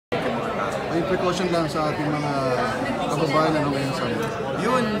May precaution lang sa ating mga kababayan na ngayon sa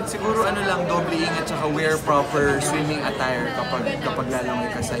Yun, siguro ano lang, doble ingat tsaka wear proper swimming attire kapag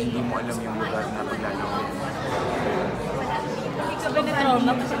lalangoy ka sa hindi mo alam yung lugar na paglalangoy.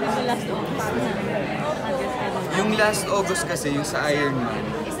 Trauma kasi sa last August na. Yung last August kasi, yung sa Ironman,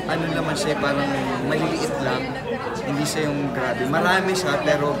 ano naman siya, parang maliliit lang. Hindi siya yung grabe. Marami siya,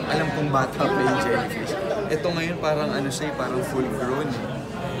 pero alam kong bata pa yung jellyfish. Ito ngayon parang ano siya, parang full grown.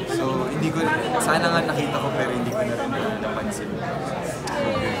 So, hindi ko, sana nga nakita ko pero hindi ko na rin napansin.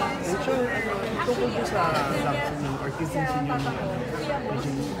 Okay. So, tungkol po sa lapse ng or kisinsin niyo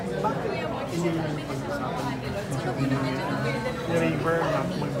bakit hindi mo pag-usapan ni River na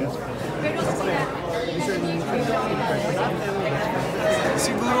mag-best friend?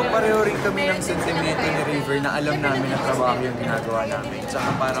 Siguro pareho rin kami ng sentimento ni River na alam namin ang trabaho yung ginagawa namin. Tsaka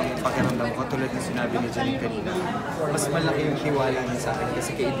parang pakiramdam ko, tulad ng sinabi ni Janine kanina, mas malaki yung tiwala niya sa akin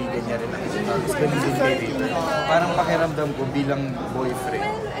kasi kaibigan niya rin ako. Mas ganun din kay River. Parang pakiramdam ko bilang boyfriend,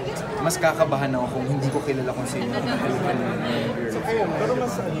 mas kakabahan ako kung hindi ko kilala kung sino ang halikan ng girl. Pero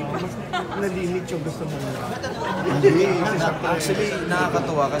mas nalimit yung gusto mo na. Hindi. Actually,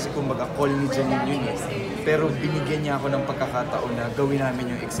 nakakatuwa kasi kumbaga call ni Janine yun eh. Pero binigyan niya ako ng pagkakataon na gawin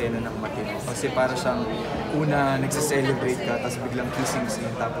namin yung eksena ng matino. Kasi para siyang una nagse-celebrate ka, tapos biglang kissing scene,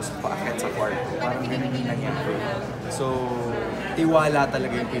 tapos paakyat sa kwarto. Parang ganun yung nangyari. So, tiwala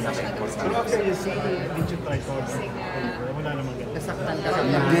talaga yung pinaka-important. Pero after you see, did you try to wala namang ganun? Nasaktan ka sa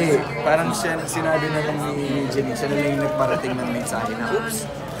Hindi. Parang siya, sinabi na lang ni Janine, siya na lang yung nagparating ng mensahe na, oops,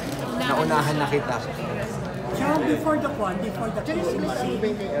 naunahan na kita. So, before the kissing scene,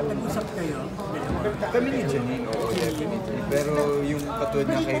 nag-usap kayo? Kami ni Janine, oo, definitely. Pero yung katulad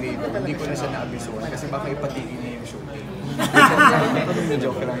na kay River, hindi ko na siya naabisuan kasi baka ipatigil niya yung shooting.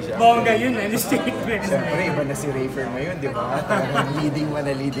 Joke lang siya. Bongga yun eh, statement. Siyempre, iba na si River ngayon, di ba? Talagang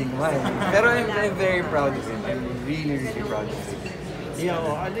leading man. Pero I'm very proud of him. I'm really, really proud of him. Yeah,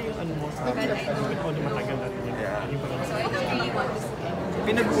 ano yung ano mo sa akin? Ano yung matagal natin yun?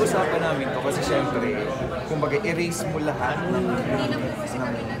 Pinag-uusapan namin to kasi syempre, kumbaga erase mo lahat ng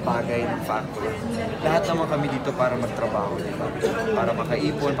bagay, ng factor. Lahat naman kami dito para magtrabaho, di ba? Para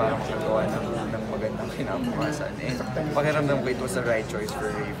makaipon, para makagawa ng magandang kinabukasan. And pakiramdam ko it was the right choice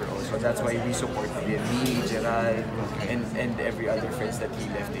for River also. That's why we supported him, me, Gerald, and every other friends that he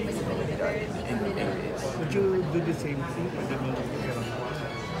left in English. Would you do the same thing? Pwede mo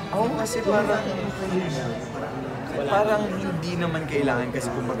Ako kasi parang hindi naman kailangan kasi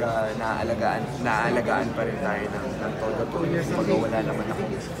kumbaga naaalagaan pa rin tayo ng todo. Kumbaga wala naman ako,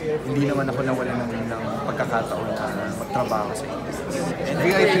 hindi naman ako nawala ng pagkakataon na magtrabaho sa inyo.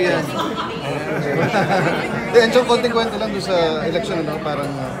 VIP yan. Enchong, konting kwento lang doon sa election, ano,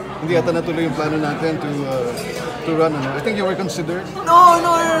 parang hindi ata natuloy yung plano natin to run, ano. I think you were considered. No.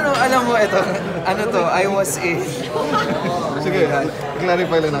 Alam mo, ito, ano to, I was in... Sige,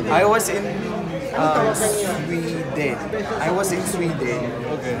 clarify lang natin. I was in Sweden. I was in Sweden.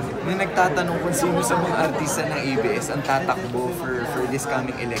 Okay. Nung nagtatanong kung sino sa mga artista ng ABS ang tatakbo for this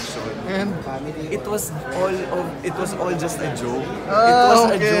coming election. And It was all just a joke. It was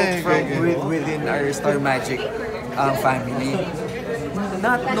a joke from within our Star Magic family.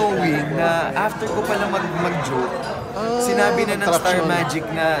 Not knowing na after ko pala mag-joke, sinabi na ng Star Magic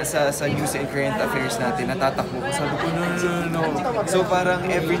na sa news and current affairs natin, natatakbo ko. Sabi ko, no. So parang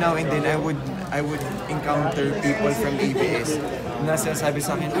every now and then, I would encounter people from ABS na sinasabi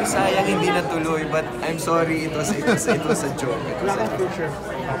sa akin, uy, sayang hindi natuloy, but I'm sorry, it was a joke. Wala kang future.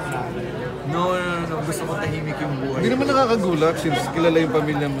 No. Gusto ko tahimik yung buhay. hindi naman nakakagulat since kilala yung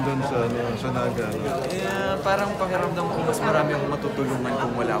pamilya mo doon sa Naga. Parang pakiramdam ko mas marami akong matutulungan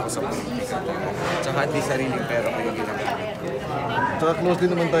kung wala ako sa politika. Tsaka at least sariling pera ko yung ginagamit. Tsaka close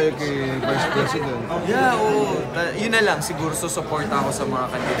din naman tayo kay Vice President. Yeah, oo. Yun na lang, siguro susuporta ako sa mga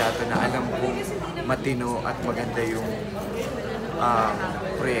kandidato na alam kong matino at maganda yung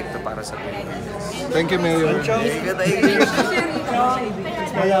proyekto para sa Pilipinas. Thank you, Mayor.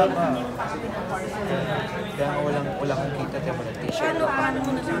 Kaya pa. Kaya wala kang kita, kaya mo nag-t-shirt. Paano mo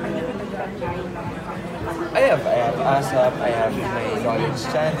na sa kanya I have ASAP, I have my knowledge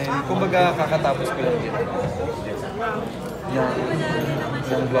channel. Kumbaga, kakatapos ko lang din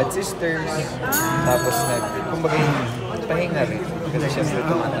yung Blood Sisters. Tapos kumbaga yung pahinga rin. Kasi syempre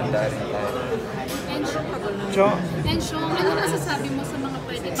tumatanda rin tayo. Enchong, ano masasabi mo sa mga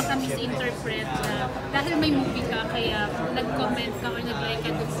pwede baka misinterpret na dahil may movie ka kaya nag-comment ka or nag-like ka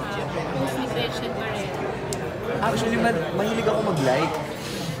dun sa post ni Gretchen pa rin? Actually, mahilig ako mag-like.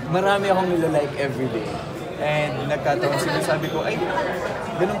 Marami akong nila-like everyday. And nagkataon sinasabi ko, ay,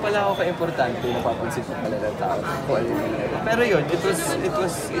 ganun pala ako ka-importante, napapansin ko pala ng tao. Pero yun, it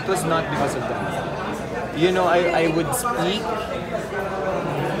was not because of that. You know, I would speak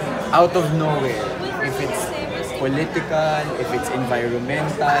out of nowhere. If it's political, if it's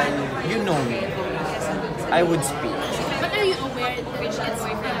environmental, you know me. I would speak. But are you aware, Rich, it's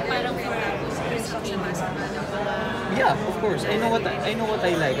parang for Yeah, of course. I know what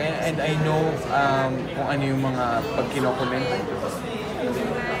I like, and I know kung ano yung mga pag kino-comment.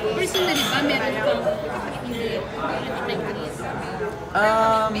 Personally ba, meron kang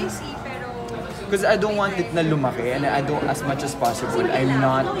Because I don't want it na lumaki, and I don't, as much as possible, I'm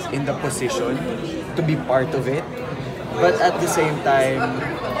not in the position to be part of it. But at the same time,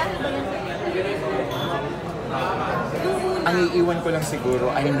 ang iiwan ko lang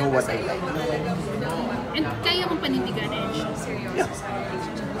siguro, I know what I like. And kaya kong panindigan, Enchong. Yeah.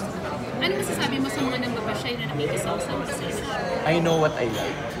 Ano masasabi mo sa mga nagpapasyay na nakikisawsaw sa session? I know what I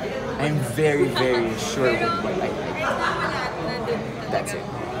like. I'm very, very sure with what I like. That's it.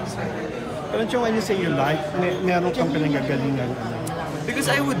 Pero Chong, when you say you like, meron kang pinanggagalingan. Because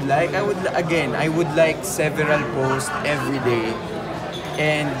I would like several posts every day.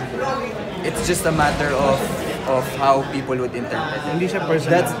 And it's just a matter of how people would interpret it. Hindi siya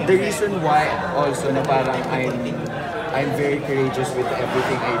personal. That's the reason why also na parang I'm very courageous with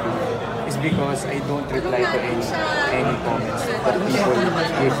everything I do. Is because I don't reply to any comments that people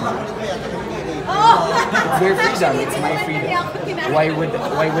give me. It's their freedom, it's my freedom. Why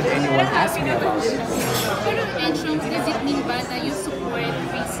would anyone ask me about it? Pero Enchong, does it mean ba na you support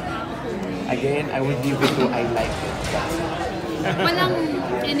this opponent? Again, I would leave it to I like it. Walang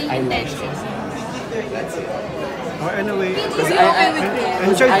any I like it. intention. That's it. Or anyway, Because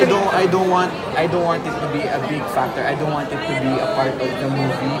I don't want it to be a big factor. I don't want it to be a part of the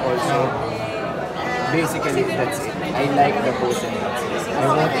movie also. Basically, that's it. I like the post and that's it. I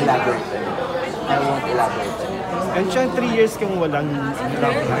won't elaborate on it. and siya 3 years kang walang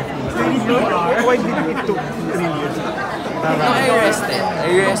love life. Why did it took 3 years? No, I rested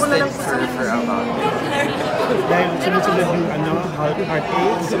for about. Dahil sunod-sunod yung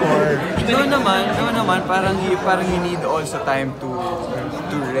heartaches or... No naman, parang you need also time to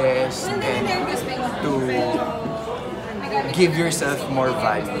rest and to give yourself more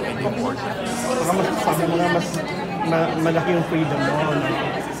value and importance. Baka sabi mo nga mas malaki yung freedom mo.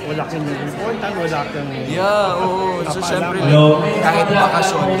 Wala kang important, wala kang... Yeah, oo. So syempre, kahit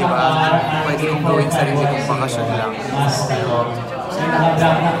bakasyon, di ba? Pwede kong gawin sarili kong bakasyon lang.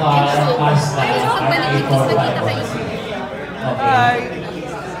 Pagbalik dito, nakita kayo. Hi!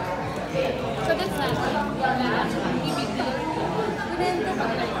 So that's not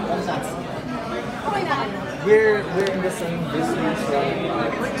We're in the same business, right?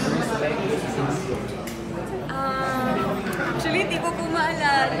 Actually, hindi ko po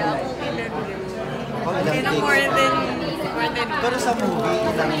maalala kung ilan yun. Okay na more than Pero sa movie,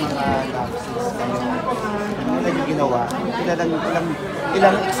 ilang mga love scenes ano naging ginawa?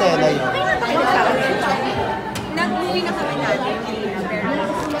 Ilang eksena yun? nag-movie na kami natin. Pero,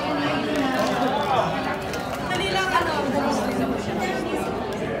 dali lang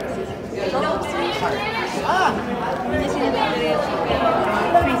Hindi sinadadiretso.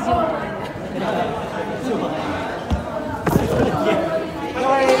 Freeze yun.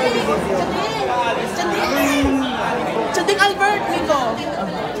 Chading Albert, Nico!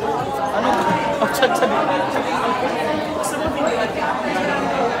 Ano?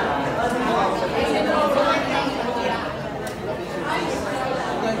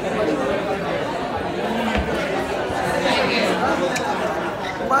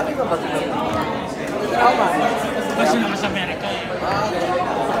 Paano ka ba ito? Tama. Kasi naman sa Amerika eh.